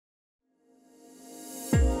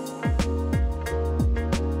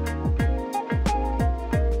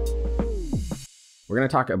We're going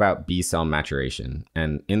to talk about B-cell maturation,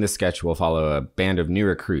 and in the sketch we'll follow a band of new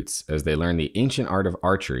recruits as they learn the ancient art of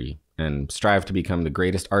archery and strive to become the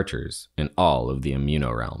greatest archers in all of the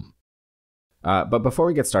immunorealm. But before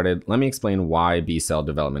we get started, let me explain why B-cell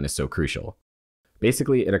development is so crucial.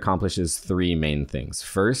 Basically, it accomplishes three main things.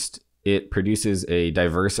 First, it produces a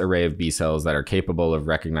diverse array of B cells that are capable of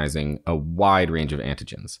recognizing a wide range of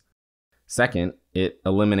antigens. Second, it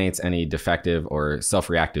eliminates any defective or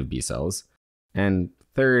self-reactive B cells. And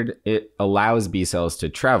third, it allows B cells to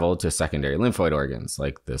travel to secondary lymphoid organs,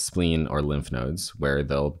 like the spleen or lymph nodes, where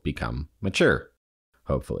they'll become mature,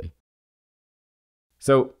 hopefully.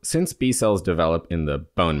 So since B cells develop in the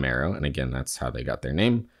bone marrow, and again, that's how they got their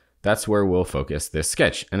name, that's where we'll focus this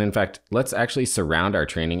sketch. And in fact, let's actually surround our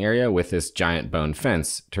training area with this giant bone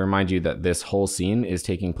fence to remind you that this whole scene is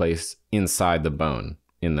taking place inside the bone,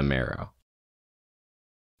 in the marrow.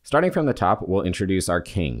 Starting from the top, we'll introduce our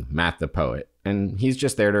king, Matt the poet, and he's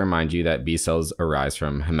just there to remind you that B cells arise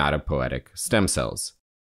from hematopoietic stem cells.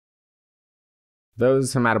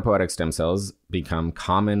 Those hematopoietic stem cells become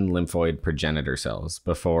common lymphoid progenitor cells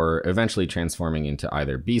before eventually transforming into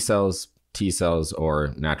either B cells, T cells,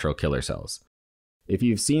 or natural killer cells. If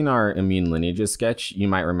you've seen our immune lineages sketch, you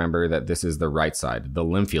might remember that this is the right side, the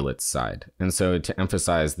lymphulets side. And so to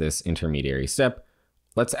emphasize this intermediary step,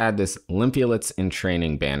 let's add this lymphulets in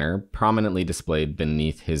training banner prominently displayed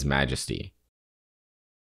beneath His Majesty.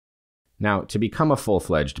 Now, to become a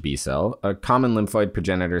full-fledged B cell, a common lymphoid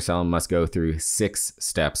progenitor cell must go through 6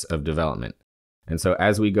 steps of development. And so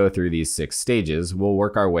as we go through these 6 stages, we'll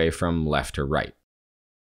work our way from left to right.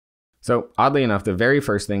 So oddly enough, the very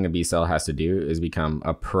first thing a B cell has to do is become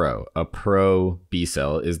a pro. A pro B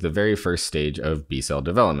cell is the very first stage of B cell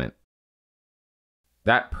development.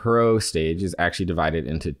 That pro stage is actually divided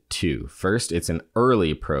into 2. First, it's an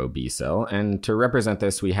early pro B cell, and to represent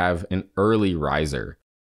this, we have an early riser.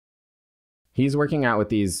 He's working out with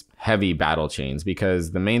these heavy battle chains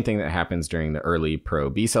because the main thing that happens during the early pro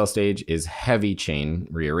B cell stage is heavy chain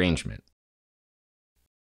rearrangement.